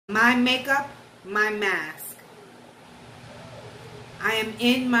My makeup, my mask. I am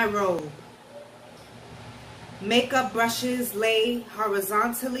in my robe. Makeup brushes lay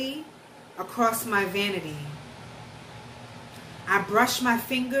horizontally across my vanity. I brush my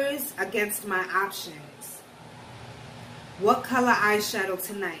fingers against my options. What color eyeshadow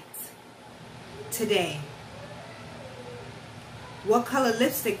tonight? Today. What color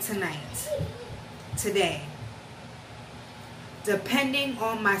lipstick tonight? Today. Depending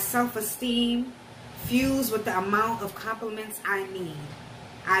on my self-esteem, fused with the amount of compliments I need,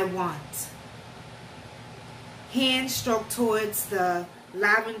 I want. Hand stroke towards the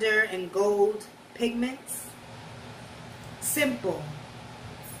lavender and gold pigments. Simple,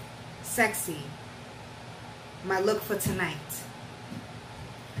 sexy, my look for tonight.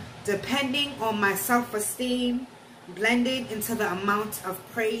 Depending on my self-esteem, blended into the amount of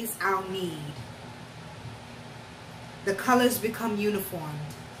praise I'll need. The colors become uniformed.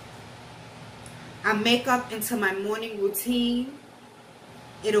 I make up into my morning routine.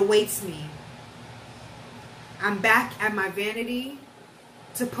 It awaits me. I'm back at my vanity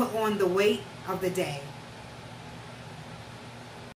to put on the weight of the day.